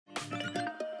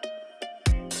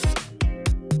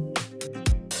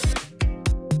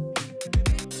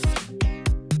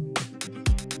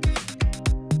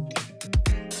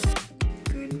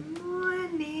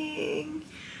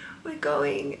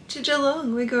to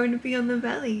Geelong. We're going to be on the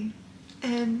valley.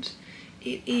 And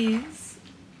it is,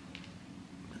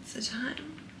 what's the time?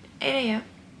 8 AM.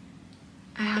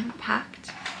 I haven't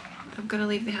packed. I'm gonna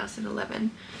leave the house at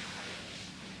 11.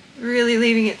 Really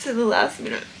leaving it to the last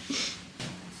minute.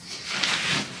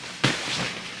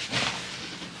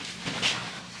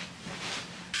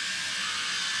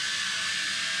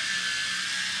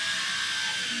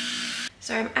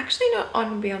 So I'm actually not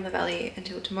on Beyond the Valley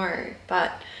until tomorrow,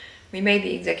 but we made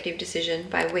the executive decision.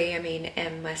 By we, I mean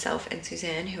Em, myself and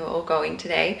Suzanne, who are all going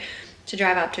today, to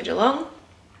drive up to Geelong,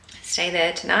 stay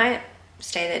there tonight,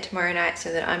 stay there tomorrow night,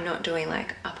 so that I'm not doing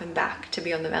like up and back to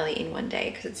Beyond the Valley in one day,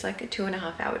 because it's like a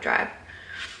 2.5 hour drive.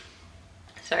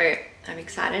 So I'm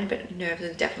excited, but nerves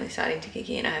are definitely starting to kick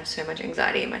in. I have so much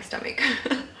anxiety in my stomach.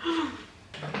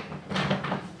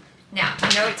 Now,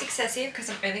 I know it's excessive because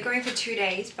I'm only going for 2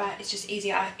 days, but it's just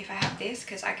easier if I have this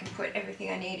because I can put everything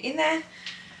I need in there,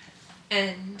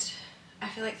 and I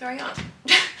feel like throwing up.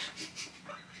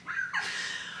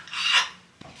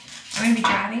 I'm going to be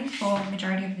driving for the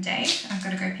majority of the day. I've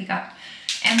got to go pick up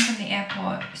Em from the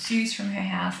airport, Suze from her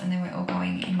house, and then we're all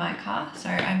going in my car. So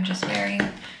I'm just wearing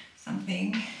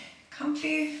something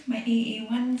comfy, my EE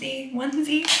onesie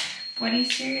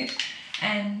bodysuit,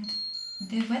 and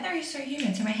the weather is so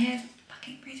humid, so my hair's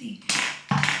fucking frizzy.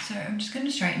 So I'm just going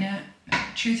to straighten it.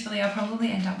 Truthfully, I'll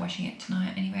probably end up washing it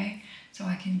tonight anyway, so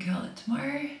I can curl it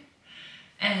tomorrow.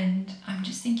 And I'm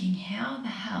just thinking, how the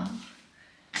hell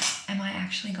am I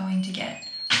actually going to get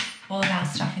all of our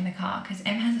stuff in the car? Because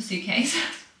Em has a suitcase,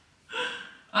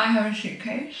 I have a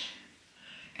suitcase,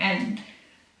 and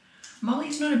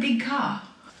Molly's not a big car.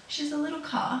 She's a little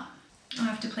car. I'll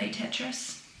have to play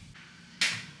Tetris.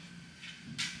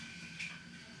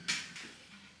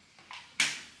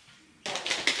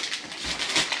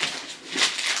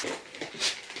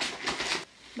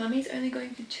 Mummy's only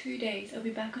going for 2 days. I'll be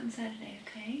back on Saturday,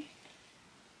 okay?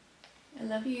 I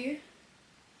love you.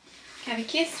 Have a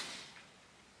kiss?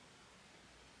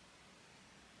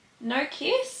 No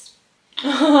kiss?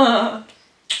 I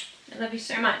love you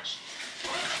so much.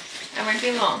 I won't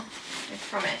be long, I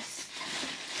promise.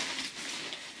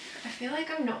 I feel like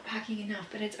I'm not packing enough,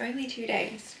 but it's only 2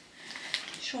 days.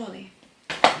 Surely.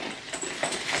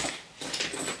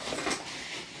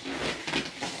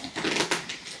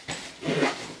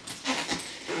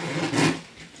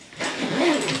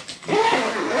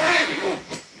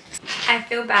 I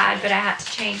feel bad, but I had to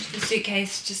change the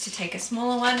suitcase just to take a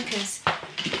smaller one because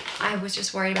I was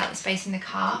just worried about the space in the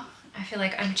car. I feel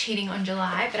like I'm cheating on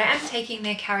July, but I am taking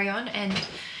their carry-on, and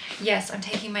yes, I'm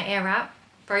taking my air wrap.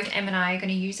 Both Em and I are going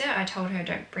to use it. I told her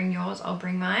don't bring yours, I'll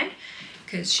bring mine,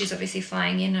 because she's obviously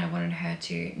flying in and I wanted her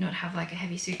to not have like a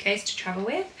heavy suitcase to travel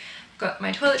with. Got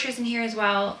my toiletries in here as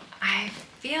well. I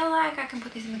feel like I can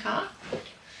put this in the car.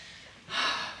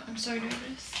 I'm so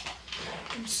nervous.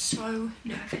 I'm so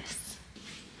nervous.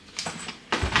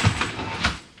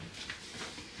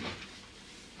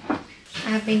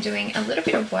 I've been doing a little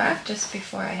bit of work just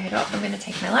before I head off. I'm going to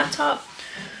take my laptop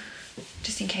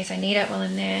just in case I need it while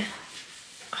I'm there.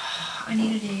 Oh, I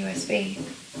needed a USB.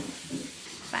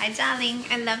 Bye, darling.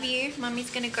 I love you. Mummy's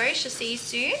going to go. She'll see you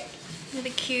soon. You're the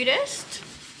cutest.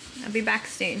 I'll be back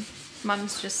soon.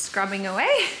 Mum's just scrubbing away.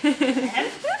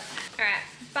 Alright.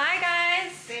 Bye,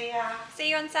 guys. See ya. See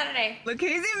you on Saturday. Look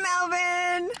who's in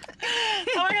Melbourne.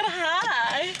 Oh my god,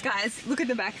 hi. Guys, look at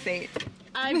the back seat.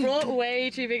 I brought way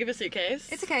too big of a suitcase.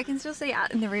 It's okay, I can still see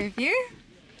out in the rear view.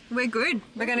 We're good.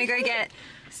 We're gonna go get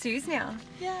Suze now.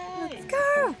 Yay. Let's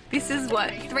go. This is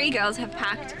what 3 girls have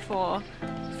packed for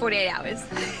 48 hours.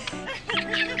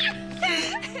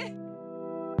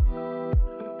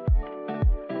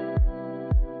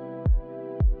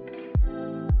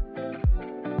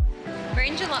 We're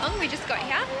in Geelong, we just got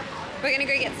here. We're gonna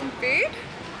go get some food,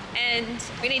 and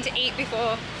we need to eat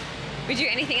before we do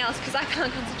anything else because I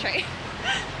can't concentrate.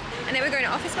 And then we're going to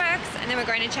Officeworks, and then we're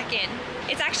going to check in.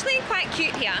 It's actually quite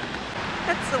cute here.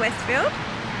 That's the Westfield.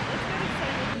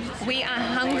 We are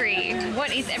hungry.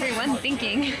 What is everyone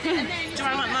thinking? Do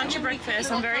I want lunch or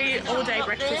breakfast? I'm very all-day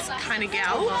breakfast kind of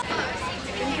gal.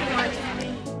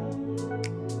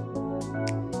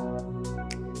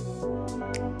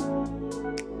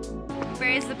 Where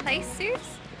is the place,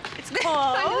 Suze? It's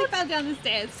called I really fell down the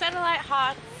stairs. Satellite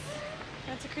Hearts.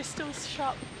 That's a crystals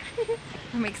shop.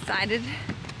 I'm excited.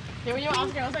 Yeah, when you were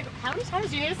asking, I was like, how many times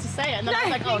do you need us to say it? And then I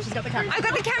was like, oh, she's got the camera. I've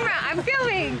got the camera. I'm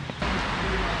filming.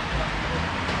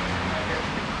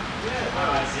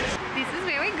 This is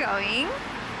where we're going.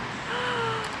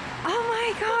 Oh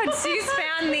my god, Suze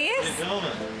found this.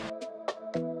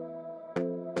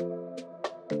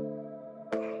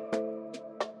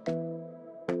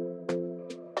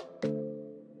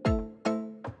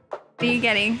 What are you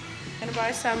getting? I'm gonna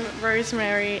buy some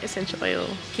rosemary essential oil.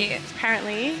 Cute.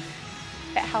 Apparently,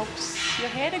 it helps your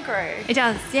hair to grow. It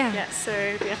does, yeah. Yeah, so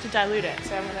we have to dilute it.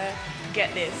 So I'm gonna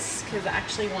get this because I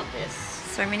actually want this.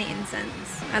 So many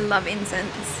incense. I love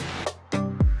incense.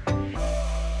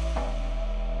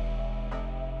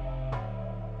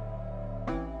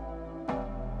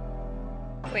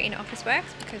 We're in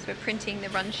Officeworks because we're printing the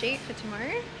run sheet for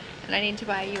tomorrow, and I need to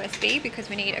buy a USB because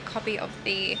we need a copy of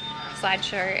the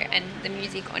slideshow and the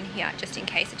music on here just in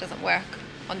case it doesn't work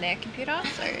on their computer.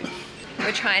 So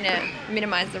we're trying to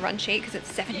minimize the run sheet because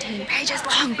it's 17 pages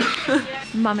long.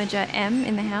 Mummager M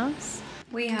in the house.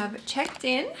 We have checked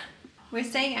in. We're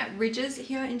staying at Ridges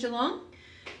here in Geelong.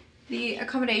 The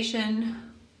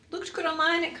accommodation looked good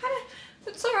online. It kind of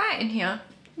looks all right in here.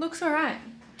 Looks all right.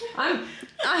 I'm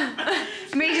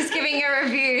me just giving a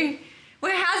review.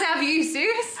 Well, how's our view,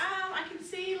 Suze? I can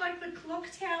see like the clock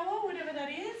tower, whatever that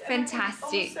is.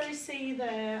 Fantastic. And I can also see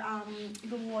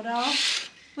the water.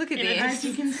 Look at And as this.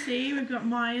 you can see, we've got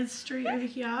Myers Street over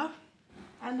here,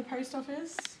 and the post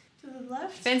office to the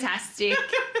left. Fantastic.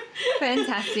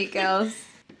 Fantastic, girls.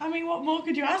 I mean, what more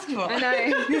could you ask for? I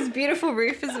know. This beautiful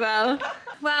roof as well.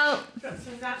 Well, Got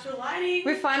some natural lighting.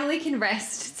 we finally can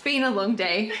rest. It's been a long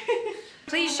day.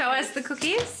 Please show us the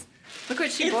cookies. Look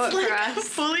what she bought like for us.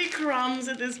 fully crumbs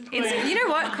at this point. It's, you know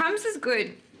what? Crumbs is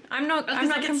good. I'm not It's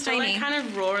complaining. It's still like kind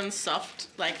of raw and soft.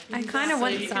 Like I kind of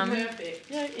want so some. Perfect.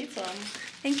 Yeah, eat some.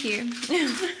 Thank you.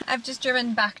 I've just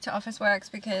driven back to Officeworks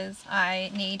because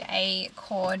I need a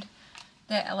cord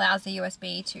that allows the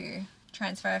USB to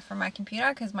transfer from my computer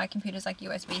because my computer's like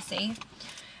USB-C.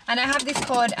 And I have this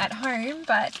cord at home,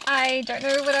 but I don't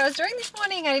know what I was doing this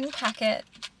morning. I didn't pack it.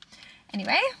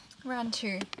 Anyway, round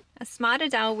two. A smart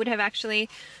Adele would have actually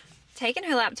taken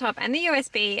her laptop and the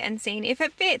USB and seen if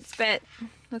it fits, but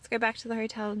let's go back to the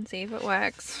hotel and see if it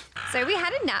works. So we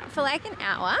had a nap for like an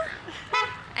hour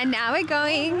and now we're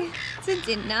going to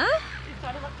dinner.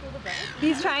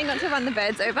 He's trying not to run the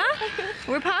birds over.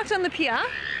 We're parked on the pier.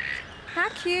 How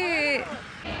cute.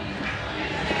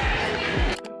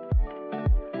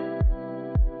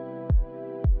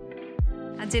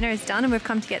 Our dinner is done and we've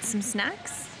come to get some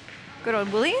snacks. Good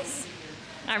old Woolies.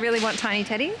 I really want tiny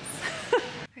teddies.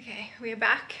 Okay, we're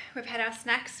back. We've had our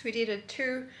snacks. We did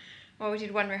we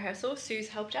did one rehearsal. Suze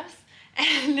helped us.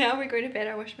 And now we're going to bed.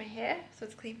 I washed my hair, so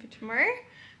it's clean for tomorrow.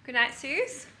 Good night,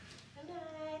 Suze. Good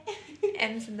night.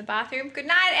 Em's in the bathroom. Good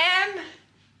night, Em.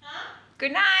 Huh?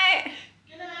 Good night.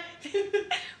 Good night.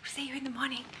 We'll see you in the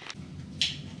morning.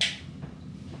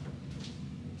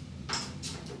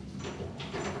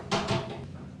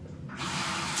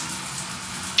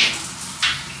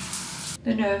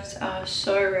 The nerves are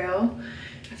so real.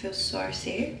 I feel so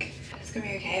sick. It's gonna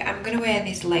be okay. I'm gonna wear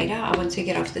this later. I want to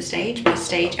get off the stage. My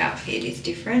stage outfit is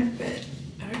different, but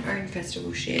I don't own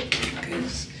festival shit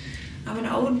because I'm an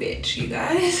old bitch, you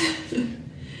guys.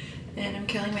 And I'm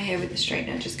curling my hair with the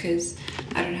straightener just because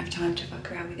I don't have time to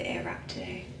fuck around with the air wrap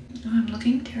today. Oh, I'm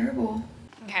looking terrible.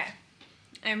 Okay,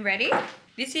 I'm ready.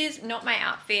 This is not my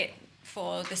outfit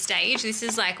for the stage. This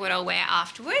is like what I'll wear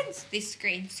afterwards. This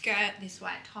green skirt, this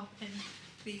white top, and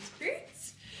these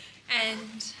boots.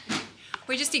 And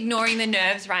we're just ignoring the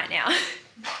nerves right now. I'm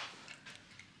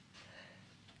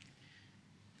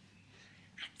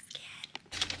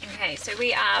scared. Okay, so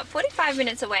we are 45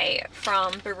 minutes away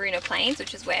from Barunah Plains,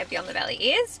 which is where Beyond the Valley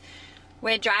is.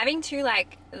 We're driving to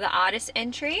like the artist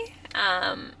entry.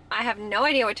 I have no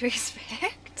idea what to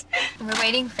expect. We're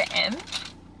waiting for Em.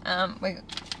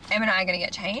 Em and I are gonna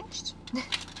get changed.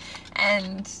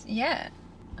 And yeah,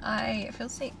 I feel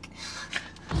sick.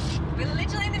 We're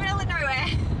literally in the middle of nowhere.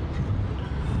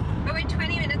 But we're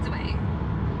 20 minutes away.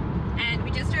 And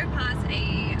we just drove past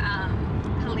a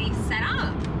police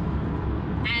setup.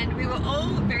 And we were all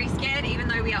very scared even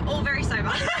though we are all very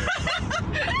sober.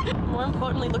 More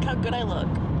importantly, look how good I look.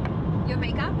 Your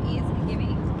makeup is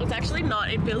gimme. It's actually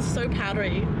not. It feels so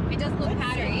powdery. It does look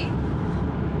powdery.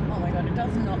 Oh my god, it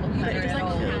does not look powdery at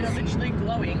all. I'm literally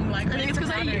glowing. Like, I think it's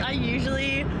because I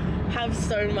usually have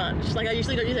so much. Like, I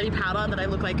usually don't use any powder and then I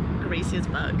look like greasy as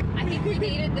fuck. I think we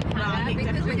needed the powder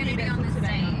because we're going to be on the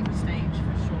stage.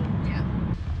 For sure. Yeah.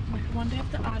 One day if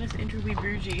the artist entry will be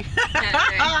bougie. No.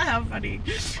 How funny.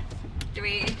 Do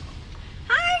we...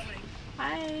 Hi!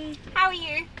 Hi. How are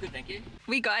you? Good, thank you.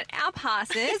 We got our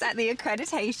passes at the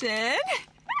accreditation.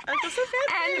 That's so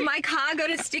fancy. And my car got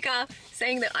a sticker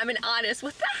saying that I'm an artist.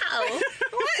 What the hell?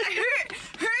 Who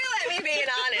let me be an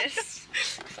artist?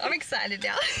 I'm excited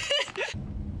now.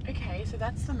 Okay, so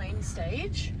that's the main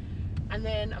stage. And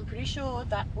then I'm pretty sure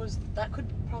that could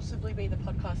possibly be the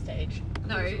podcast stage.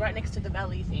 No. It was right next to the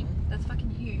valley thing. That's fucking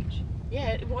huge.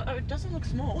 Yeah, it doesn't look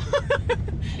small.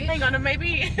 Hang on,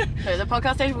 maybe... No, the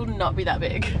podcast stage will not be that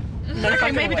big.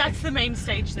 No, maybe that's the main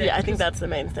stage there. Yeah, I think that's the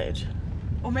main stage.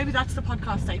 Or maybe that's the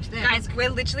podcast stage there. Guys, we're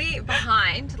literally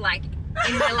behind, like,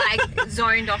 in the, like,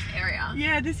 zoned off area.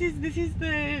 Yeah, this is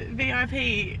the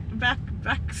VIP back.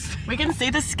 We can see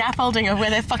the scaffolding of where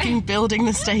they're fucking building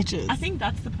the stages. I think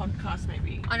that's the podcast,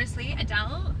 maybe. Honestly,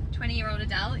 Adele, 20-year-old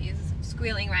Adele, is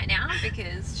squealing right now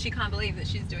because she can't believe that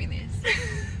she's doing this.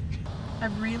 I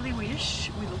really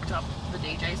wish we looked up the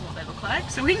DJs and what they look like,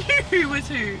 so we knew who was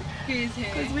who. Who's who?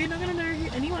 Because we're not gonna know who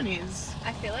anyone is.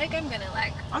 I feel like I'm gonna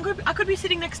like... I could be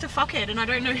sitting next to Fuckhead and I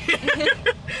don't know who.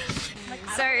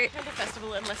 So, I don't attend the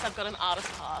festival unless I've got an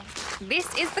artist pass. This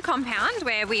is the compound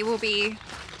where we will be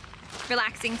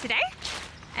relaxing today.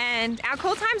 And our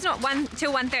call time's not 1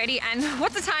 till 1:30. And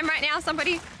what's the time right now,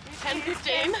 somebody?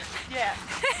 10:15. Yeah.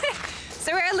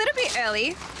 So we're a little bit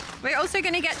early. We're also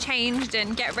going to get changed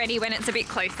and get ready when it's a bit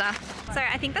closer. So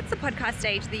I think that's the podcast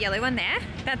stage, the yellow one there.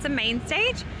 That's a main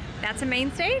stage. That's a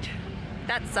main stage.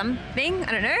 That's something,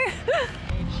 I don't know.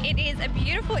 It is a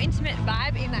beautiful, intimate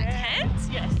vibe in that tent.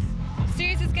 Yes.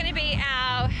 Suze is going to be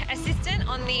our assistant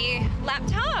on the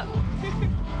laptop.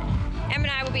 Em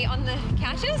and I will be on the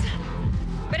couches.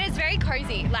 But it's very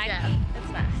cozy. Like, yeah,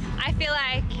 it's nice. I feel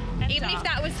like even if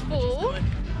that was full,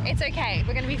 it's okay.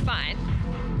 We're going to be fine.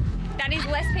 That is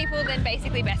less people than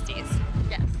basically besties.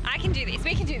 Yes. I can do this.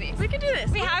 We can do this. We can do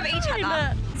this. We have each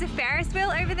other. There's a Ferris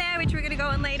wheel over there, which we're going to go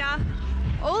on later.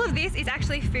 All of this is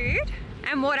actually food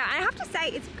and water. And I have to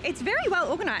say, it's very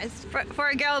well organised for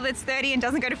a girl that's 30 and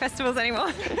doesn't go to festivals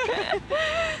anymore.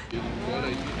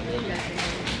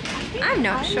 I'm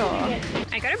not sure.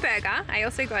 I got a burger. I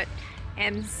also got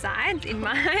Em's sides in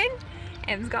mine.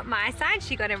 Em's got my side.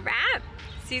 She got a wrap.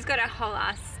 Sue's got a whole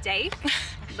ass steak.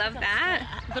 Love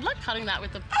that. Good luck cutting that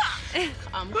with the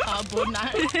cardboard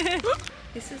knife.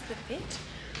 This is the fit.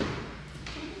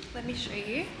 Let me show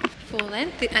you. Full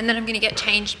length. And then I'm going to get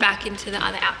changed back into the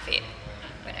other outfit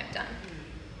when I'm done.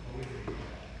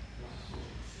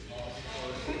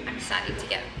 I'm starting to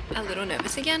get a little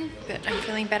nervous again, but I'm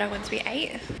feeling better once we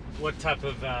ate. What type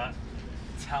of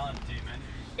talent do you manage?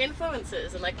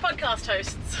 Influencers and like podcast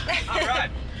hosts. All right.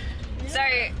 So,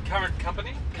 Current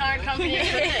company? Current company.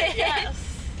 Yes.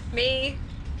 me,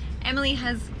 Emily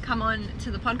has come on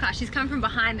to the podcast. She's come from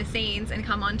behind the scenes and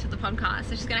come on to the podcast.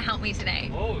 So she's going to help me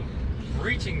today. Oh,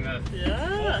 breaching the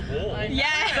fourth wall.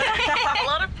 Yeah. A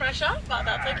lot of pressure, but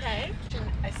that's okay.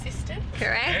 An assistant.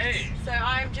 Correct. Hey. So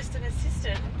I'm just an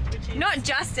assistant, which is... Not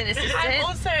just an I'm assistant.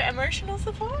 also emotional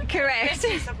support. Correct.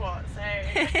 Bestie support, so...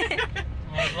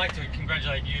 Well, I'd like to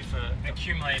congratulate you for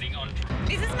accumulating on...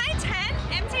 This is my tent.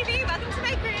 MTV, welcome to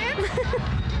my crib.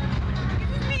 This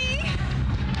is me.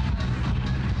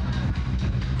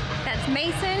 That's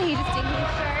Mason, he just did his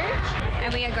show.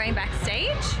 And we are going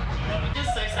backstage.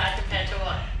 Just so sad compared to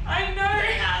what I know.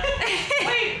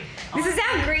 Wait. This is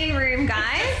our green room,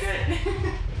 guys.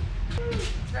 It's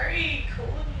very cool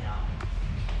in here.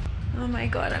 Oh my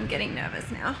god, I'm getting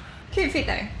nervous now. Cute fit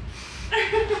though.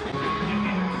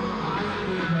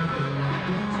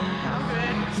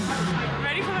 I'm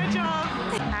ready for my job.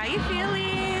 How are you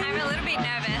feeling? I'm a little bit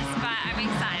nervous, but I'm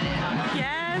excited.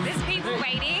 Yes. There's people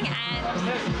waiting and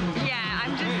yeah,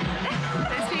 I'm just...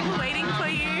 There's people waiting for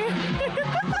you.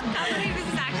 I can't believe this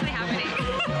is actually happening.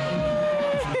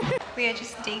 We are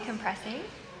just decompressing.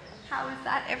 How was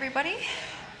that, everybody?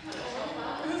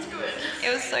 It was good.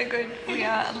 It was so good. We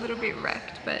are a little bit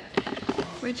wrecked, but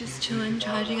we're just chilling,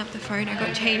 charging up the phone. I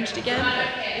got changed again.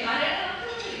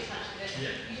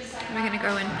 We're gonna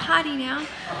go and party now.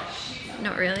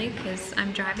 Not really, because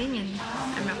I'm driving and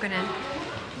I'm not gonna,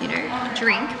 you know,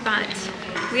 drink, but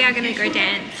we are gonna go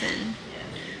dance and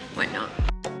whatnot.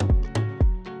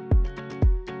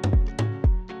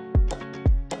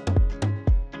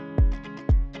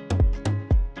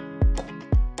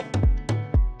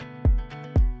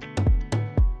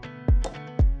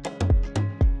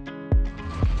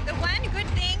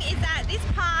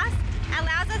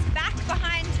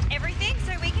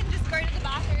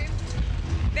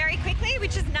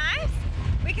 Which is nice.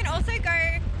 We can also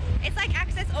go, it's like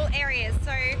access all areas,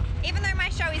 so even though my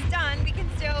show is done, we can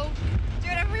still do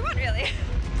whatever we want really.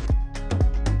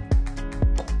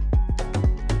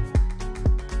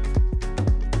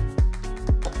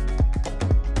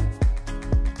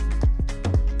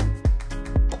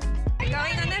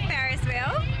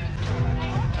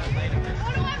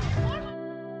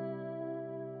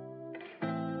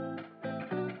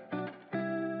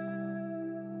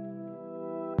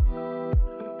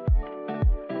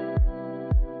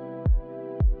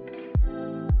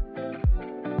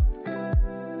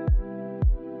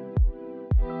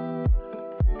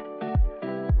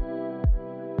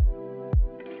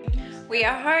 We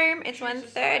are home. It's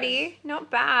 1:30. Not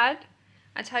bad.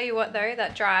 I tell you what though,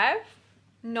 that drive,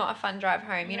 not a fun drive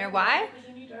home. You know why?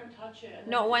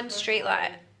 Not one street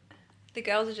light. The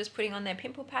girls are just putting on their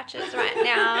pimple patches right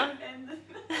now.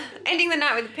 Ending the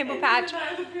night with a pimple patch.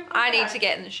 I need to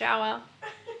get in the shower.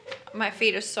 My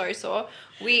feet are so sore.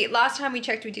 Last time we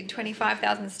checked, we did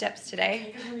 25,000 steps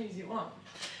today.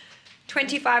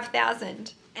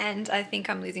 25,000. And I think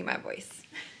I'm losing my voice.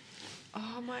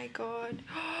 Oh my God.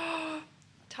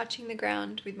 Touching the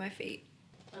ground with my feet.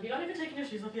 Have you not even taken your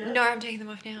shoes off yet? No, I'm taking them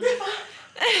off now.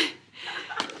 It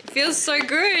feels so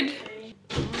good.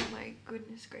 Oh my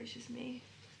goodness gracious me.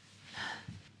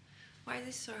 Why is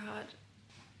this so hard?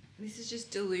 This is just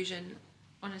delusion,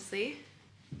 honestly.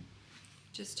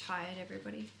 Just tired,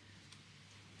 everybody.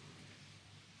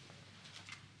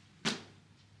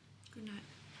 Good night.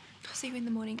 I'll see you in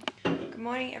the morning. Good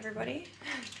morning, everybody.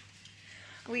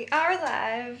 We are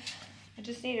alive. I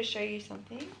just need to show you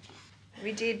something.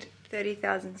 We did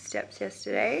 30,000 steps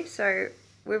yesterday, so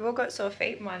we've all got sore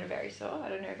feet. Mine are very sore. I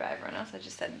don't know about everyone else. I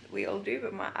just said we all do,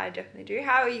 but I definitely do.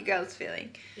 How are you girls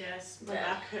feeling? Yes, my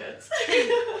back hurts.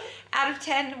 Out of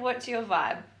 10, what's your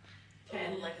vibe?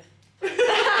 10, like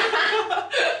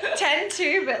 10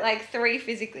 too, but like 3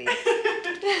 physically.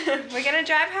 We're gonna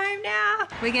drive home now.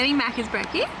 We're getting Macca's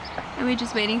breakfast and we're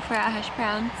just waiting for our hash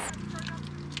browns.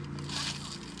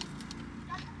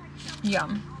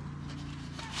 Yum.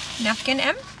 Napkin,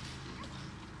 Em?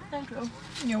 Thank you.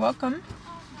 You're welcome.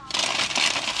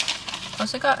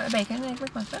 Also got a bacon and egg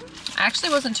McMuffin. I actually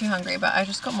wasn't too hungry, but I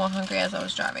just got more hungry as I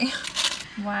was driving.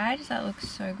 Why does that look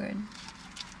so good?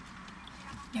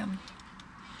 Yum.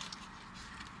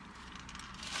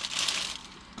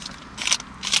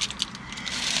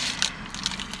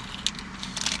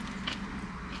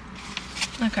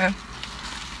 Okay.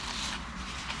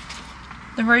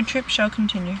 The road trip shall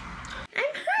continue. I'm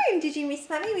home. Did you miss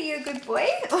Mummy? Were you a good boy?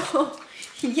 Oh,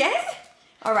 yeah?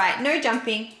 All right, no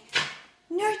jumping.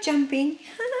 No jumping.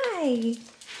 Hi.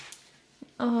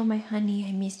 Oh, my honey,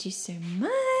 I missed you so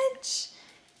much.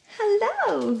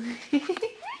 Hello.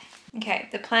 Okay,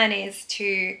 the plan is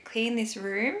to clean this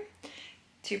room,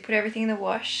 to put everything in the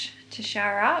wash, to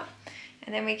shower up,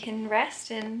 and then we can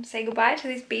rest and say goodbye to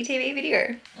this BTV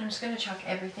video. I'm just going to chuck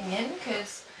everything in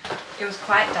because it was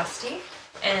quite dusty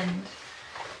and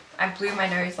I blew my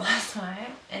nose last night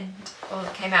and all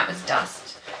that came out was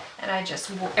dust. And I just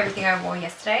wore everything I wore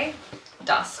yesterday,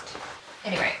 dust.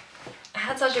 Anyway, I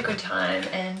had such a good time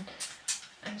and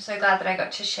I'm so glad that I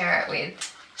got to share it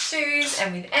with Suze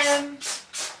and with Em.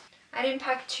 I didn't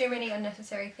pack too many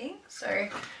unnecessary things, so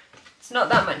it's not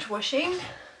that much washing.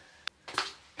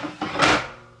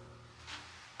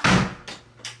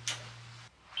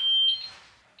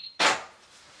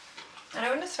 I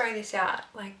don't want to throw this out,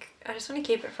 like I just want to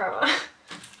keep it forever.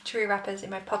 Chewy wrappers in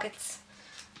my pockets.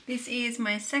 This is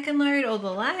my second load, all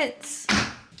the lights.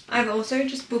 I've also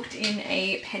just booked in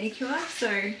a pedicure,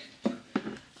 so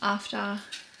after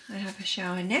I have a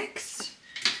shower next,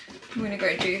 I'm gonna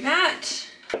go do that.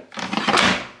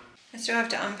 I still have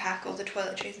to unpack all the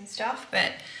toiletries and stuff,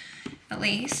 but at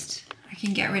least I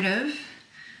can get rid of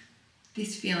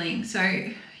this feeling. So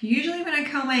usually when I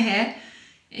curl my hair,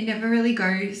 it never really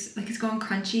goes, like it's gone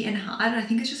crunchy and hard. I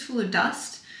think it's just full of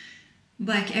dust,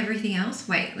 like everything else.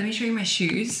 Wait, let me show you my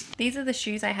shoes. These are the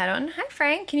shoes I had on. Hi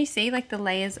Frank, can you see like the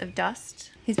layers of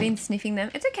dust? He's been sniffing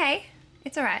them. It's okay,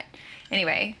 it's all right.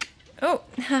 Anyway, oh,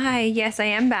 hi, yes, I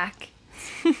am back.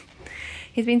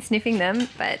 He's been sniffing them,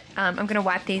 but I'm gonna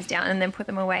wipe these down and then put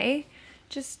them away.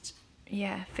 Just,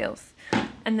 yeah, filth.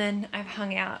 And then I've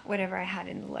hung out whatever I had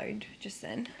in the load just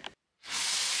then.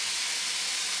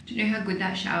 Do you know how good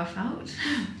that shower felt?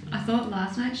 I thought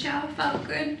last night's shower felt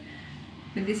good,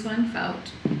 but this one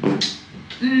felt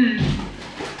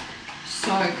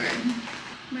so good.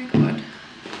 Oh my god.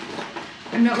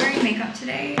 I'm not wearing makeup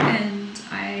today and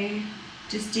I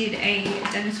just did a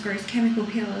Dennis Gross chemical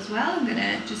peel as well. I'm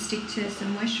gonna just stick to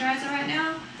some moisturizer right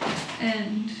now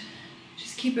and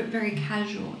just keep it very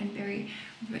casual and very,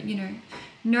 you know,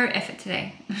 no effort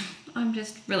today. I'm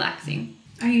just relaxing.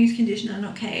 I used conditioner,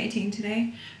 not K18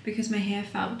 today, because my hair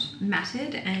felt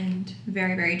matted and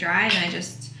very, very dry and I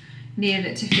just needed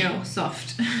it to feel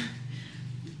soft.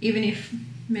 Even if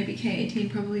maybe K18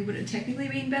 probably would have technically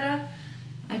been better,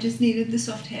 I just needed the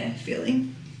soft hair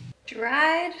feeling.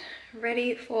 Dried,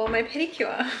 ready for my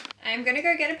pedicure. I'm gonna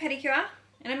go get a pedicure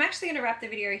and I'm actually gonna wrap the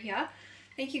video here.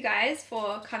 Thank you guys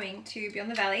for coming to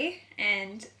Beyond the Valley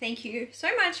and thank you so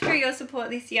much for your support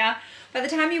this year. By the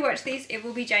time you watch this, it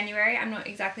will be January. I'm not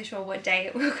exactly sure what day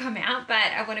it will come out,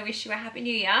 but I want to wish you a happy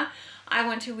new year. I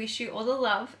want to wish you all the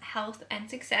love, health and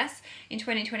success in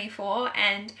 2024,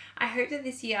 and I hope that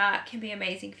this year can be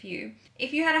amazing for you.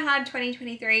 If you had a hard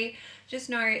 2023, just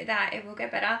know that it will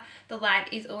get better. The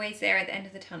light is always there at the end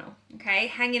of the tunnel, okay?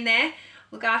 Hang in there.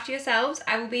 Look after yourselves.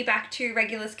 I will be back to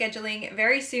regular scheduling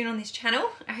very soon on this channel.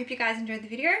 I hope you guys enjoyed the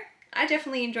video. I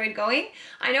definitely enjoyed going.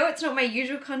 I know it's not my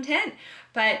usual content,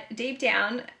 but deep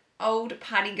down, old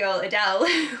party girl Adele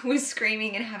was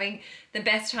screaming and having the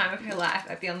best time of her life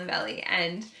at Beyond the Valley.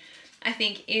 And I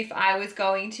think if I was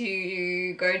going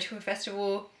to go to a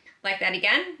festival like that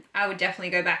again, I would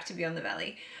definitely go back to Beyond the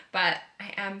Valley. But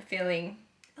I am feeling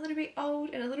a little bit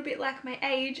old and a little bit like my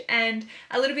age, and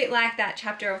a little bit like that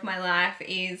chapter of my life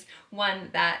is one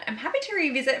that I'm happy to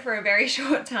revisit for a very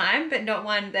short time, but not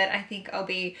one that I think I'll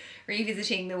be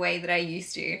revisiting the way that I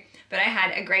used to. But I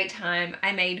had a great time.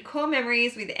 I made core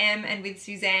memories with Em and with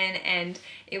Suzanne, and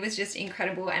it was just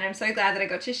incredible, and I'm so glad that I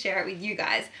got to share it with you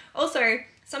guys. Also,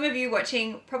 some of you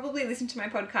watching probably listen to my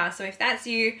podcast, so if that's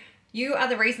you, you are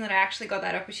the reason that I actually got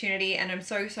that opportunity, and I'm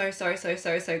so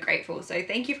grateful. So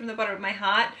thank you from the bottom of my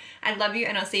heart. I love you,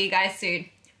 and I'll see you guys soon.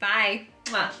 Bye.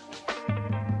 Mwah.